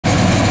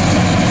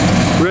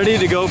Ready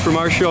to go from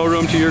our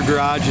showroom to your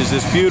garage is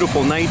this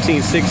beautiful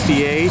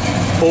 1968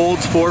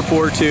 Olds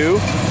 442.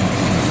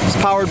 It's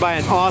powered by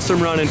an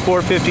awesome running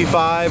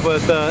 455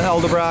 with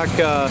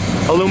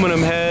EdelBrock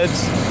aluminum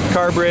heads,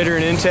 carburetor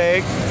and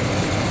intake.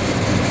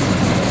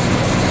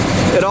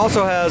 It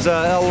also has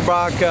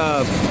EdelBrock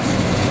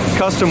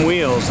custom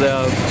wheels.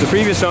 The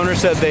previous owner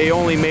said they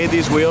only made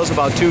these wheels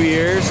about 2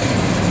 years,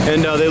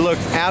 and they look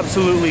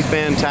absolutely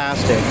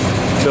fantastic.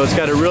 So it's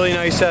got a really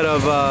nice set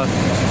of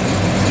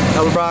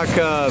EdelBrock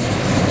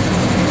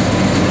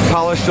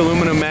polished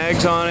aluminum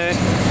mags on it.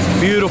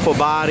 Beautiful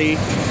body,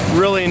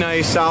 really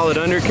nice solid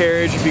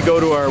undercarriage. If you go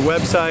to our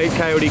website,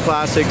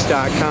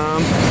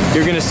 coyoteclassics.com,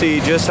 you're going to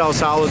see just how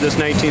solid this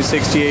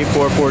 1968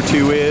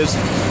 442 is.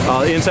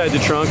 Inside the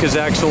trunk is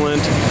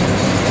excellent.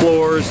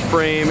 Floors,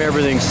 frame,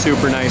 everything's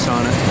super nice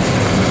on it.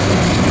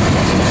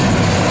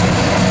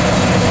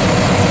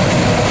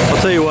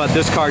 I'll tell you what,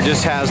 this car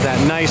just has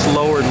that nice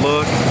lowered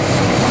look.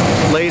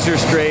 Laser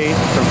straight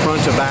from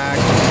front to back.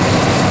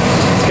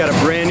 It's got a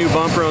brand new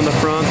bumper on the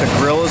front. The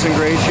grille is in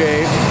great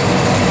shape.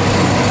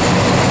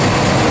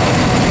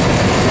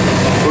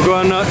 We'll go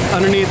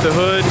underneath the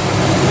hood,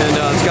 and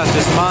it's got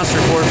this monster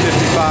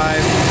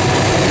 455.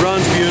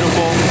 Runs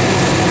beautiful.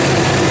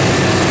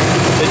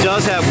 It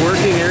does have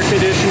working air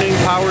conditioning,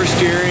 power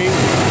steering,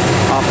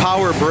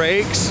 power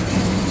brakes,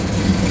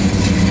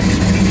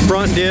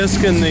 front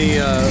disc in the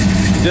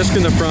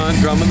front,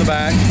 drum in the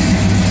back.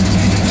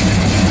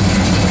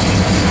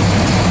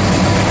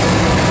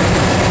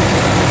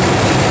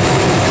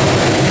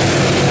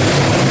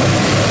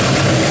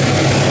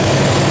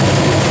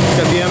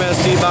 Got the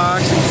MSD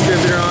box and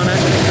distributor on it.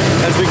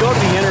 As we go to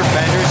the inner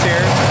fenders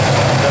here,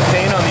 the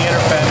paint on the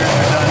inner fenders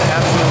are done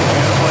absolutely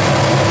beautifully.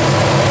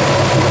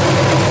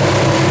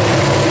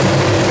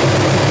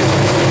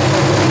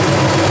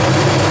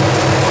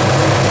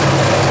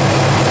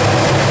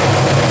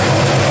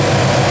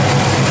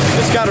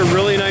 It's got a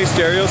really nice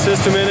stereo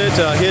system in it,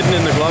 hidden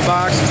in the glove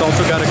box. It's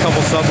also got a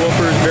couple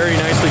subwoofers very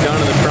nicely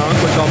done in the trunk,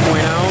 which I'll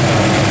point out.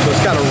 So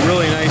it's got a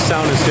really nice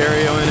sounding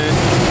stereo in it.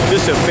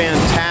 Just a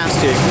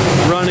fantastic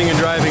running and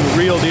driving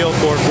real deal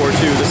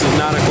 442. This is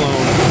not a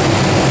clone.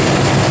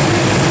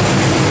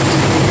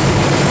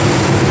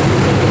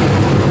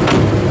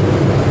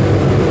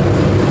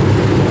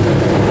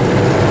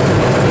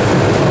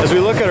 As we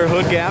look at our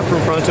hood gap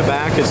from front to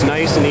back, it's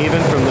nice and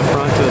even from the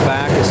front to the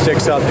back. It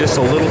sticks up just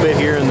a little bit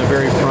here in the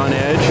very front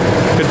edge.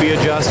 Could be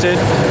adjusted.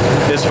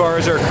 As far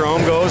as our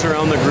chrome goes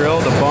around the grille,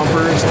 the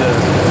bumpers,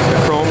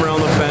 the chrome around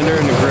the fender,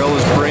 and the grille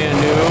is brand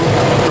new.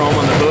 Chrome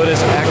on the hood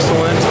is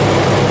excellent.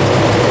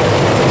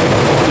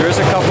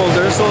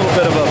 There's a little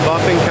bit of a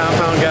buffing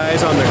compound,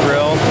 guys, on the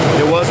grille.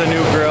 It was a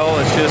new grille.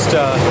 It's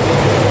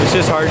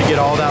just hard to get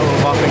all that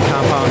little buffing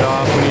compound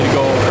off. We need to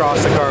go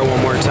across the car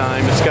one more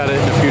time. It's got it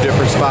in a few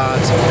different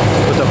spots.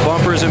 But the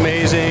bumper is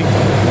amazing.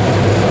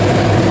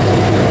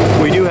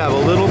 We do have a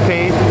little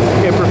paint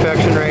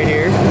imperfection right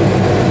here.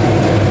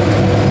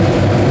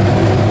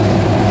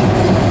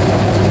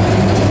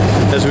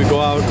 As we go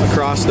out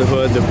across the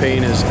hood, the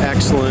paint is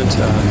excellent.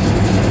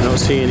 I don't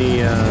see any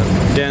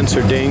dents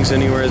or dings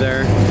anywhere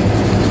there.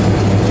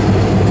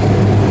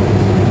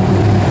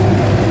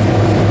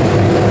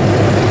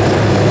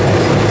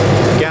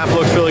 Gap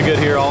looks really good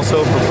here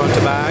also from front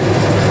to back.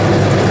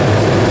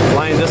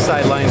 This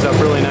side lines up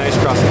really nice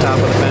across the top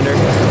of the fender.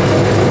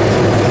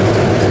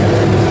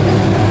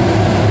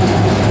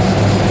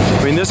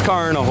 I mean, this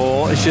car in a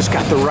whole, it's just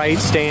got the right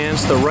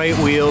stance, the right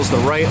wheels, the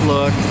right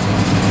look.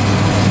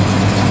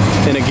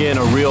 And again,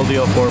 a real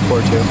deal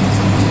 442.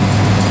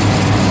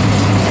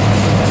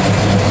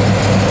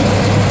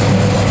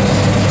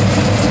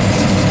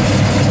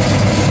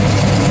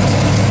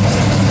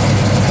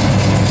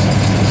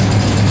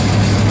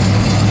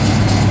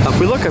 If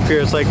we look up here,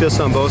 it's like this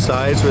on both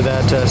sides where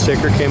that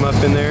sticker came up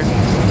in there.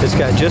 It's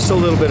got just a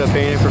little bit of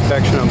paint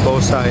imperfection on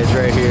both sides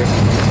right here.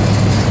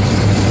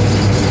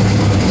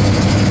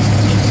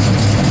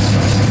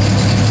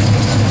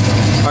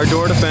 Our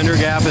door to fender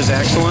gap is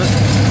excellent.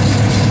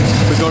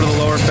 If we go to the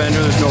lower fender,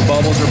 there's no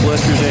bubbles or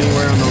blisters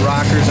anywhere on the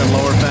rockers and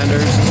lower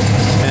fenders.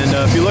 And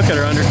if you look at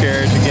our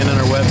undercarriage, again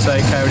on our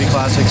website,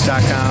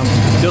 coyoteclassics.com,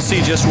 you'll see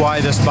just why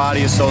this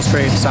body is so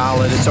straight and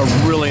solid. It's a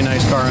really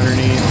nice car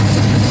underneath.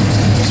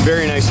 It's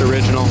very nice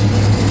original.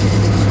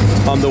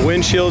 The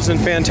windshield's in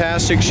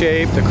fantastic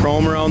shape. The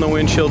chrome around the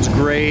windshield's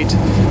great.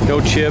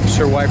 No chips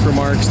or wiper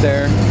marks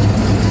there.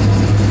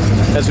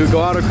 As we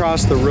go out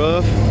across the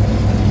roof,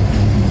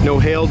 no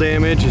hail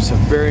damage. It's a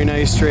very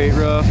nice straight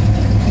roof.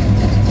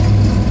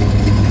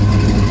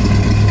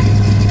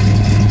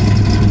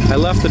 I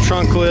left the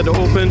trunk lid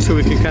open so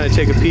we can kind of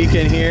take a peek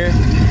in here.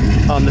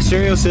 The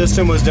stereo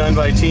system was done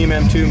by Team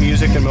M2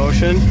 Music and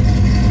Motion,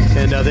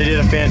 and they did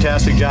a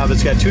fantastic job.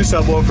 It's got two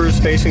subwoofers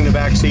facing the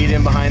back seat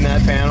in behind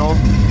that panel,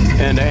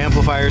 and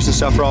amplifiers and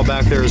stuff are all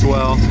back there as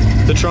well.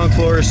 The trunk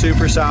floor is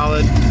super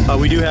solid.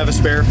 We do have a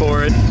spare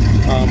for it.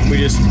 We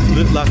just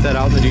left that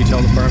out in the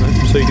detail department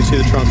so you can see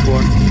the trunk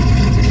floor.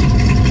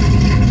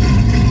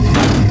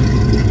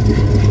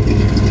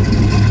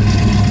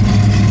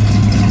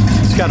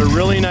 got a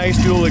really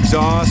nice dual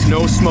exhaust,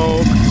 no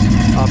smoke,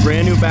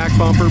 brand new back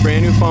bumper,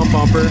 brand new front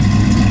bumper.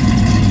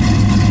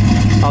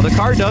 The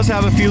car does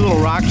have a few little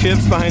rock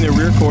chips behind the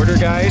rear quarter,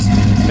 guys,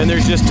 and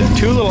there's just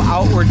two little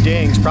outward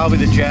dings. Probably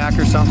the jack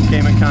or something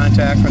came in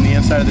contact from the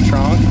inside of the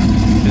trunk.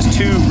 Just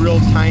two real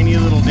tiny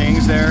little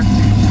dings there.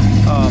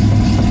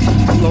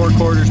 Lower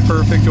quarter's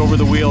perfect, over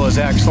the wheel is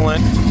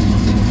excellent.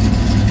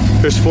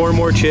 There's 4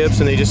 more chips,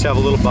 and they just have a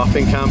little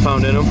buffing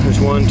compound in them. There's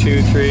 1,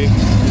 2, 3, and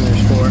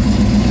there's 4.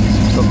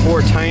 So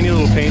 4 tiny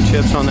little paint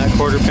chips on that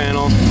quarter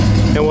panel.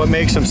 And what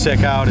makes them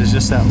stick out is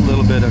just that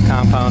little bit of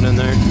compound in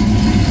there.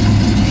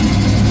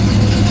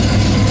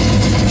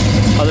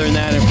 Other than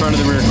that, in front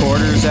of the rear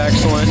quarter is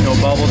excellent. No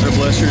bubbles or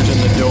blisters in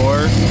the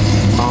door.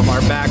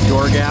 Our back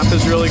door gap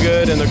is really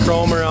good, and the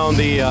chrome around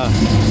the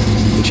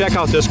check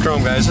out this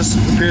chrome, guys. This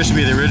appears to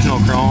be the original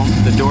chrome.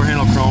 The door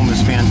handle chrome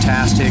is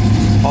fantastic.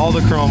 All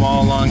the chrome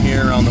all along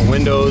here around the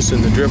windows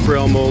and the drip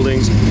rail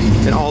moldings,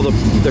 and all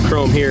the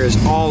chrome here is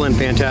all in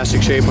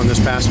fantastic shape on this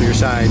passenger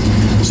side.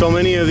 So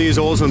many of these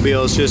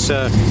Oldsmobiles just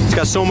it's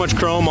got so much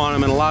chrome on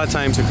them, and a lot of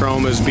times the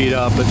chrome is beat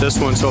up, but this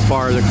one so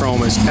far the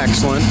chrome is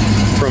excellent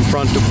from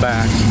front to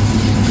back.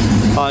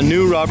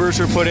 New rubbers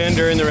were put in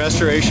during the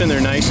restoration.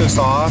 They're nice and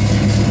soft.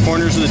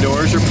 Corners of the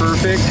doors are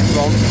perfect,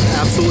 well,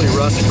 absolutely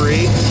rust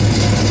free.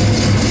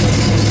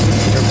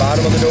 The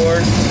bottom of the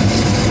door.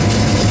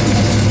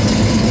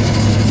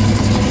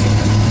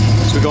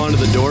 So we go into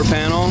the door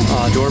panel.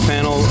 Door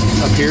panel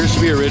appears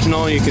to be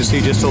original. You can see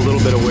just a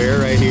little bit of wear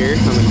right here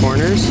on the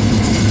corners.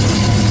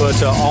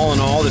 But all in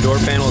all, the door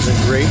panel is in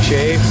great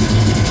shape.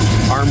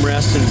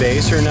 Armrest and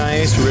base are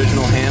nice.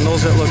 Original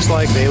handles, it looks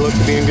like. They look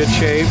to be in good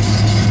shape.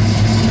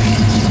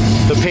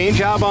 The paint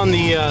job on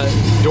the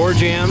door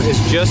jamb is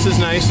just as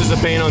nice as the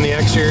paint on the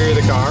exterior of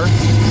the car.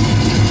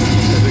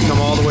 As we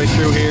come all the way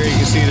through here, you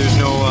can see there's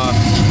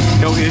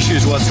no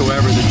issues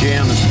whatsoever. The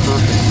jamb is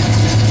perfect.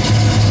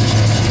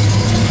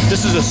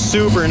 This is a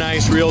super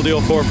nice real deal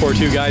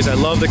 442, guys. I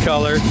love the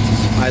color.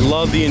 I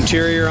love the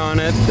interior on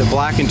it. The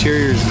black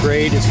interior is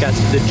great. It's got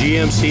the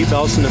GM seat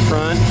belts in the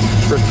front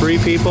for 3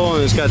 people,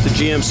 and it's got the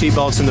GM seat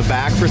belts in the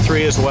back for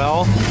 3 as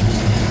well.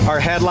 Our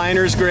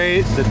headliner is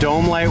great. The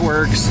dome light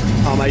works.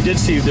 I did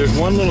see there's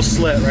one little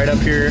slit right up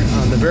here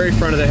on the very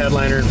front of the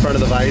headliner in front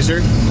of the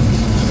visor.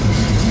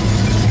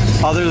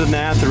 Other than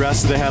that, the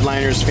rest of the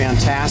headliner is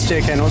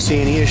fantastic. I don't see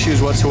any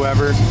issues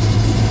whatsoever.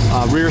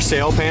 Rear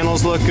sail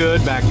panels look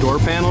good. Back door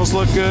panels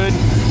look good.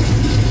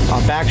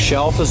 Back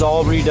shelf is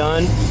all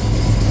redone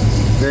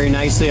very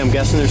nicely. I'm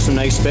guessing there's some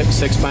nice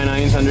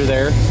 6x9s under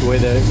there, the way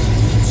the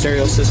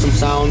stereo system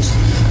sounds.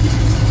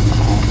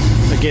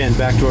 Again,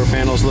 back door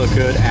panels look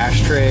good.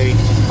 Ashtray,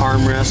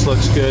 armrest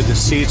looks good. The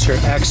seats are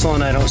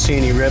excellent. I don't see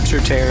any rips or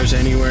tears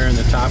anywhere in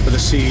the top of the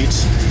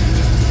seats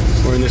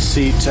or in the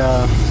seat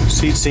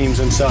seams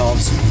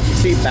themselves.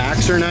 Seat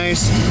backs are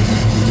nice.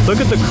 Look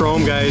at the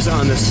chrome, guys,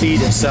 on the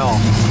seat itself.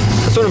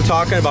 That's what I'm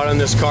talking about on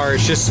this car.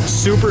 It's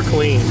just super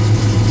clean.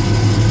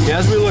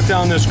 As we look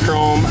down this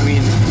chrome, I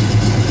mean,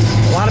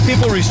 a lot of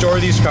people restore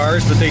these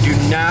cars, but they do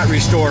not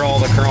restore all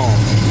the chrome.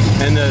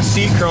 And the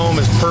seat chrome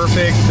is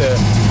perfect.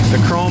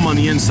 The chrome on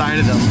the inside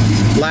of them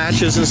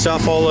latches and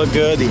stuff all look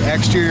good. The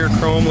exterior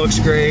chrome looks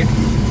great.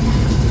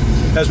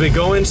 As we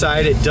go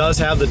inside, it does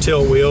have the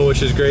tilt wheel,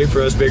 which is great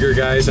for us bigger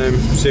guys. I'm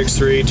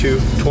 6'3",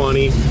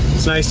 220.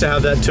 It's nice to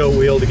have that tilt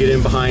wheel to get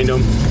in behind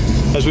them.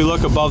 As we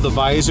look above the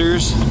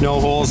visors, no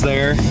holes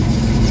there.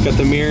 It's got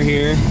the mirror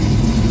here.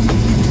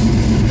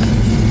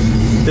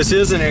 This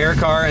is an air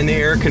car, and the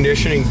air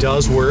conditioning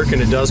does work,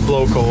 and it does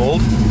blow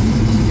cold.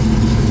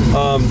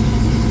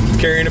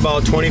 Carrying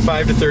about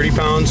 25 to 30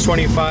 pounds,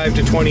 25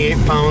 to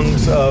 28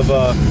 pounds of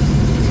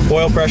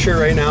oil pressure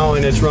right now,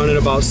 and it's running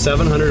about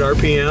 700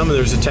 RPM.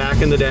 There's a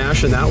tack in the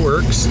dash, and that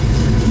works.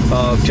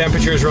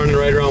 Temperature is running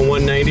right around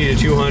 190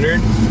 to 200.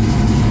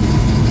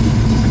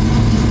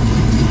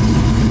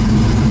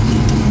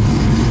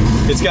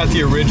 It's got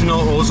the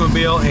original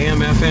Oldsmobile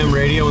AM/FM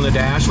radio in the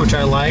dash, which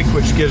I like,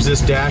 which gives this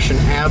dash an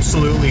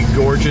absolutely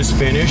gorgeous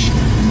finish.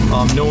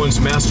 No one's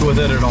messed with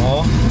it at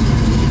all.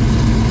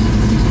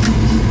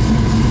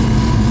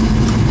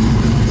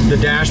 The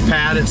dash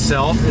pad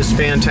itself is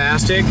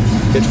fantastic.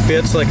 It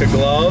fits like a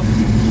glove.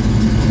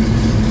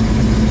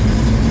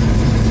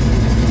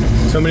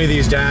 So many of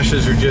these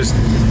dashes are just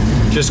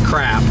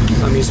crap.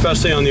 I mean,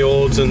 especially on the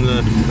olds. And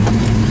the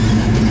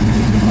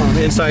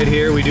inside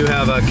here, we do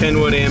have a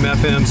Kenwood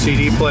AM/FM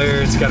CD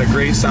player. It's got a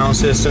great sound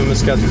system.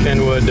 It's got the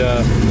Kenwood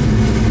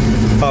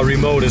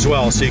remote as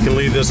well, so you can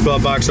leave this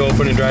glove box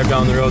open and drive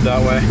down the road that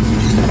way.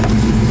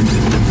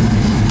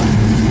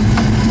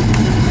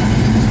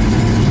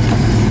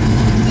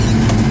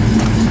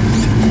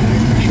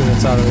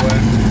 Out of the way.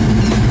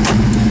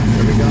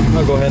 There we go.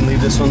 I'll go ahead and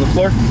leave this on the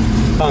floor.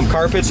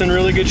 Carpet's in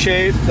really good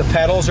shape. The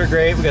pedals are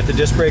great. We got the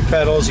disc brake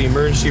pedals, the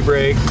emergency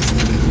brake.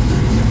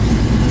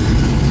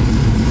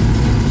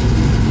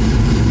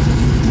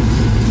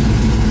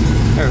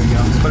 There we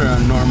go. Put it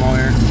on normal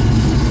here.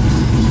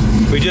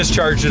 We just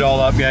charged it all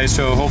up, guys,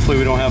 so hopefully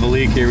we don't have a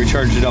leak here. We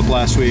charged it up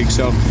last week,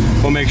 so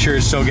we'll make sure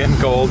it's still getting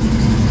cold.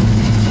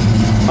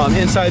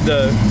 Inside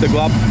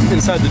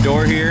the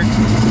door here,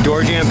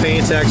 door jamb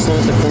paint's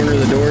excellent. The corner of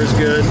the door is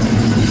good.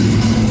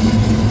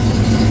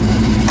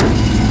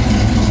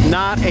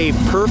 Not a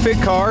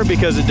perfect car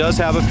because it does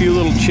have a few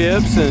little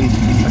chips and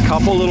a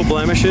couple little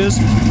blemishes,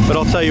 but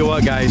I'll tell you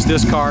what, guys,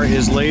 this car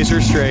is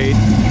laser straight.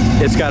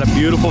 It's got a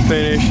beautiful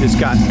finish. It's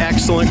got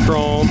excellent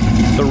chrome,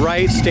 the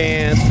right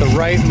stance, the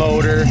right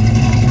motor.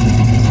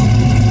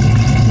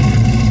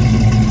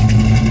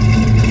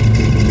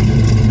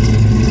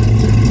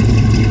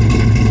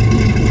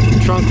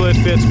 Trunk lid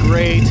fits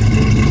great,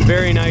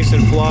 very nice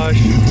and flush.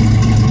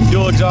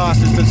 Dual exhaust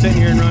has been sitting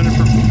here and running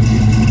for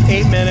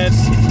 8 minutes.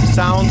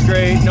 Sounds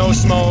great, no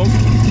smoke.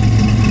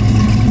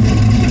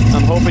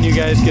 I'm hoping you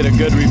guys get a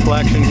good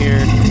reflection here.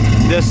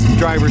 This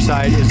driver's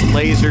side is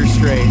laser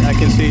straight. I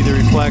can see the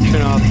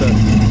reflection off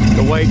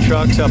the white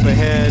trucks up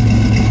ahead,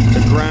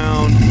 the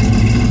ground.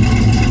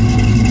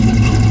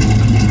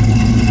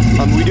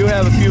 We do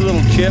have a few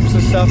little chips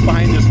and stuff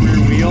behind this rear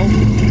wheel,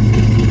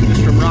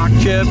 just from rock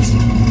chips.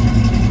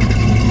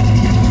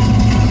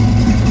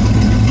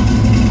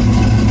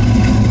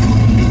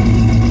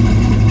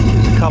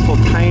 Couple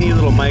tiny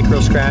little micro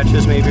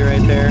scratches maybe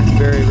right there,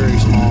 very, very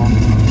small.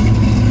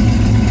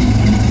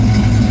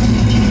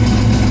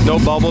 No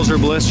bubbles or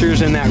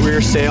blisters in that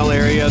rear sail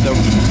area.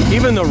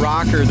 Even the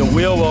rocker, the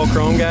wheel well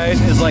chrome,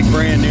 guys, is like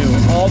brand new.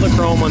 All the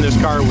chrome on this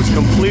car was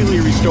completely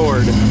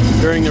restored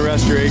during the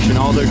restoration.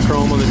 All the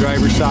chrome on the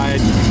driver's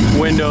side,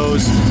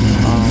 windows,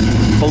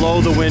 below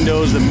the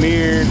windows, the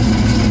mirror.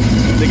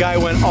 The guy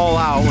went all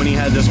out when he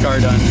had this car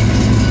done.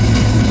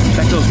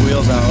 Check those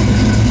wheels out.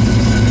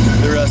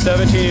 They're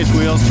 17-inch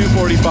wheels,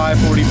 245,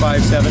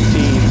 45,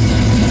 17.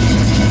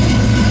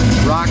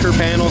 Rocker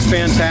panel's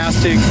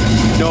fantastic.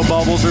 No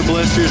bubbles or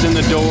blisters in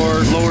the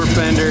door, lower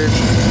fender.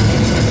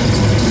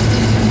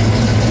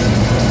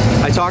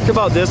 I talked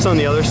about this on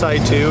the other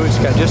side too. It's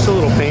got just a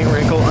little paint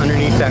wrinkle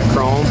underneath that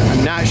chrome.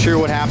 I'm not sure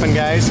what happened,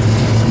 guys,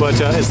 but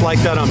it's like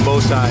that on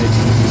both sides.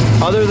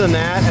 Other than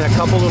that and a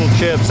couple little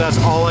chips, that's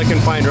all I can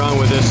find wrong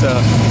with this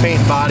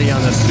paint body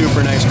on this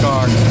super nice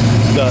car.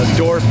 The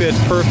door fits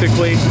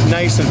perfectly,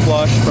 nice and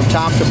flush from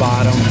top to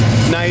bottom.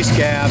 Nice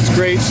gaps,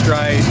 great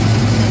stripe.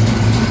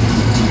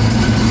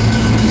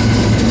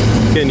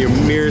 Again, your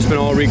mirror's been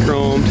all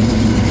re-chromed.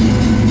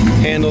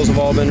 Handles have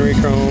all been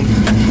re-chromed.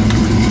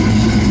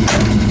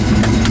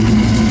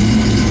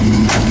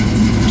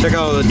 Check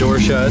out how the door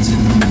shuts.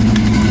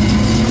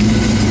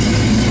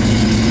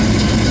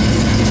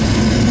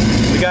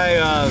 The guy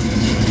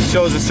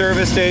shows the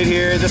service date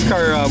here. This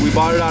car, we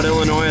bought it out of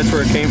Illinois. That's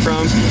where it came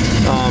from.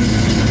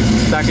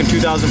 Back in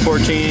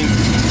 2014.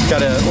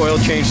 Got an oil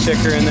change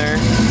sticker in there.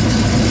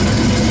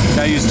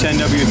 I use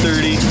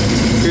 10W30.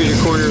 Here's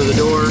your corner of the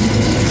door.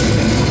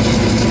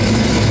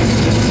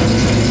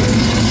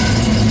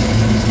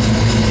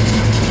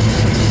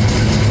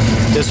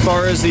 As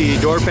far as the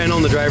door panel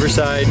on the driver's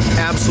side,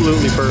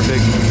 absolutely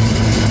perfect.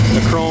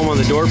 The chrome on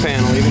the door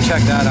panel, even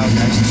check that out,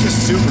 guys. It's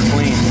just super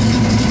clean.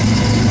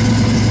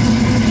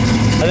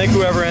 I think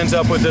whoever ends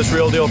up with this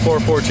Real Deal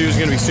 442 is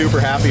going to be super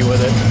happy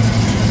with it.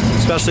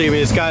 Especially, I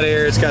mean, it's got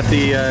air, it's got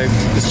the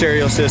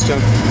stereo system.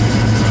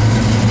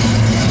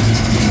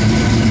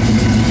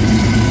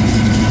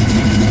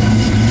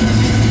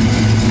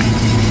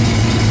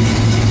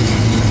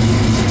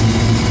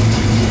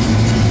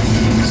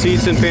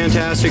 Seats in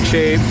fantastic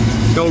shape,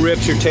 no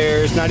rips or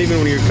tears, not even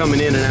when you're coming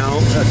in and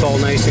out. That's all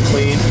nice and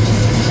clean.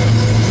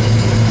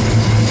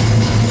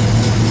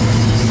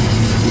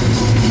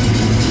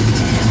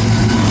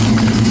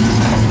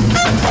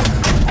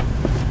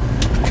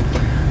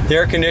 The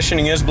air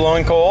conditioning is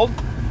blowing cold.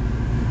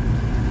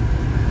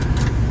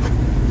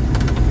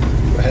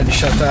 Go ahead and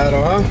shut that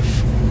off.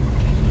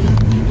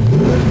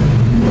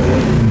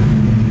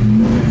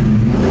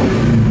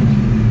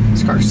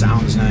 This car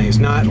sounds nice,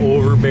 not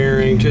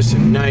overbearing, just a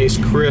nice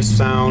crisp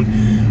sound.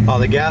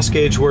 The gas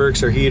gauge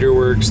works, our heater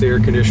works, the air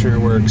conditioner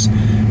works.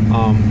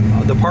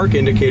 The park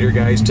indicator,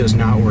 guys, does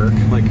not work,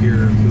 like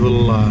your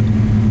little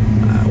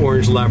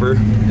orange lever.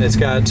 It's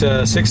got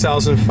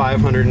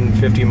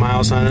 6,550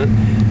 miles on it.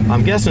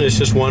 I'm guessing it's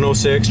just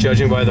 106,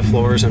 judging by the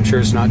floors. I'm sure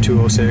it's not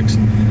 206.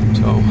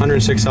 So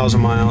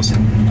 106,000 miles.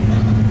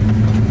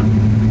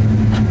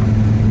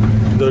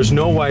 There's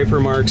no wiper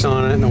marks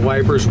on it, and the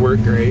wipers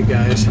work great,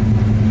 guys.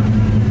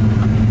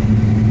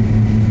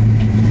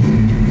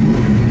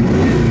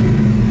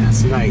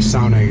 That's nice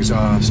sounding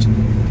exhaust.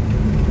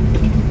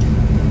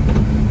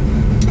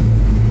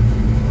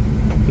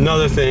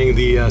 Another thing,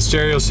 the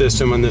stereo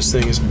system on this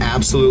thing is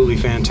absolutely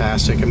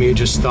fantastic. I mean, it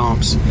just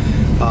thumps.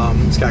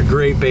 It's got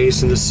great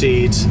bass in the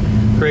seats,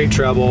 great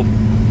treble.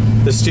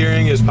 The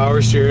steering is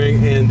power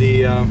steering, and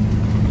the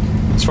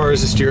as far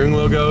as the steering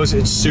wheel goes,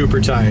 it's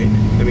super tight.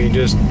 I mean,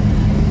 just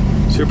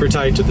super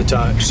tight to the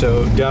touch.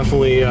 So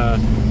definitely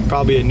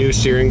probably a new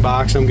steering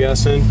box, I'm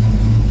guessing.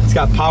 It's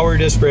got power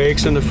disc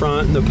brakes in the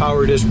front, and the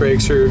power disc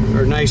brakes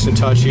are nice and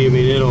touchy. I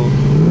mean,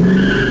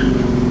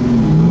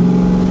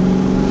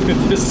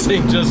 this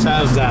thing just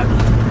has that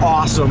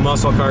awesome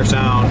muscle car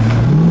sound.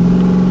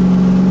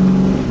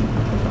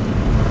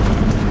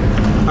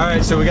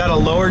 Alright, so we got a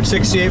lowered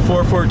 68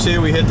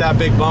 442. We hit that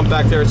big bump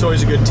back there. It's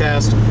always a good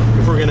test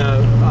if we're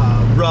gonna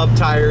rub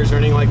tires or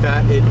anything like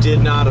that. It did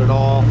not at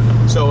all.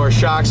 So our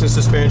shocks and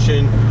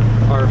suspension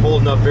are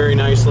holding up very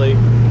nicely.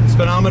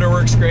 Speedometer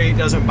works great,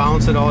 doesn't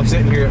bounce at all. It's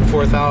sitting here at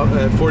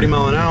 40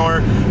 mile an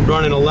hour,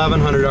 running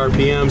 1100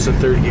 RPMs in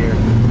third gear.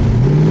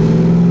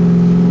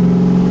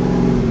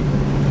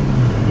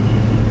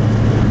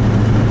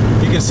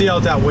 You can see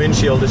out that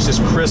windshield, it's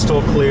just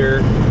crystal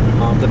clear.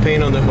 The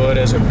paint on the hood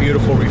has a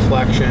beautiful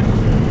reflection.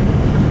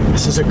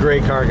 This is a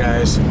great car,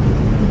 guys.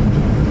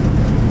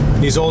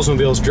 These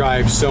Oldsmobiles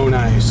drive so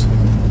nice.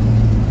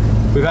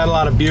 We've had a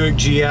lot of Buick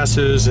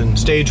GS's and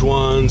Stage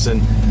 1s,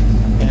 and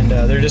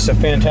they're just a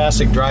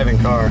fantastic driving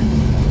car.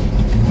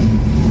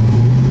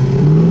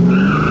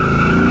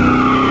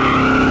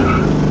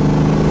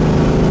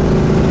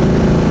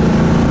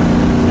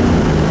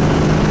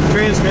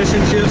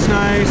 Transmission shift's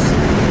nice.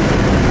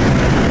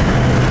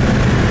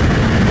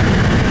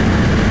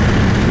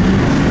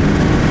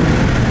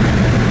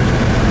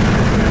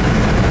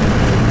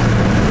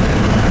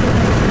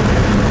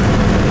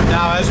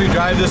 Now as we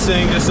drive this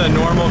thing just in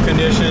normal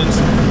conditions,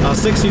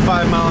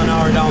 65 mile an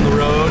hour down the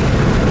road.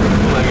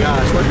 Oh my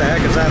gosh, what the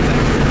heck is that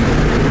thing?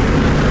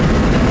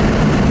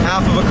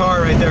 Half of a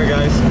car right there,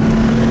 guys.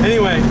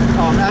 Anyway,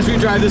 as we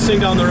drive this thing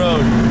down the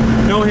road,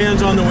 no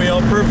hands on the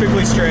wheel,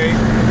 perfectly straight.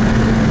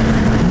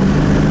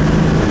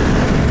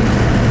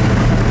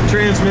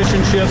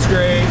 Transmission shift's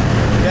great,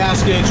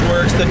 gas gauge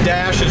works, the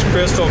dash is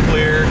crystal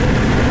clear.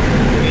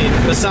 I mean,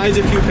 besides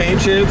a few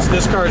paint chips,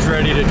 this car's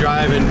ready to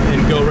drive and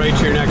go right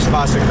to your next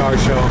Fawcett car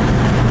show.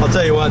 I'll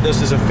tell you what,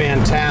 this is a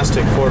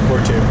fantastic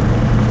 442.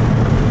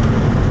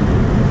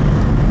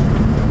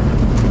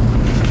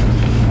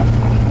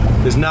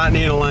 Does not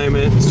need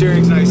alignment.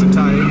 Steering's nice and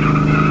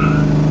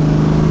tight.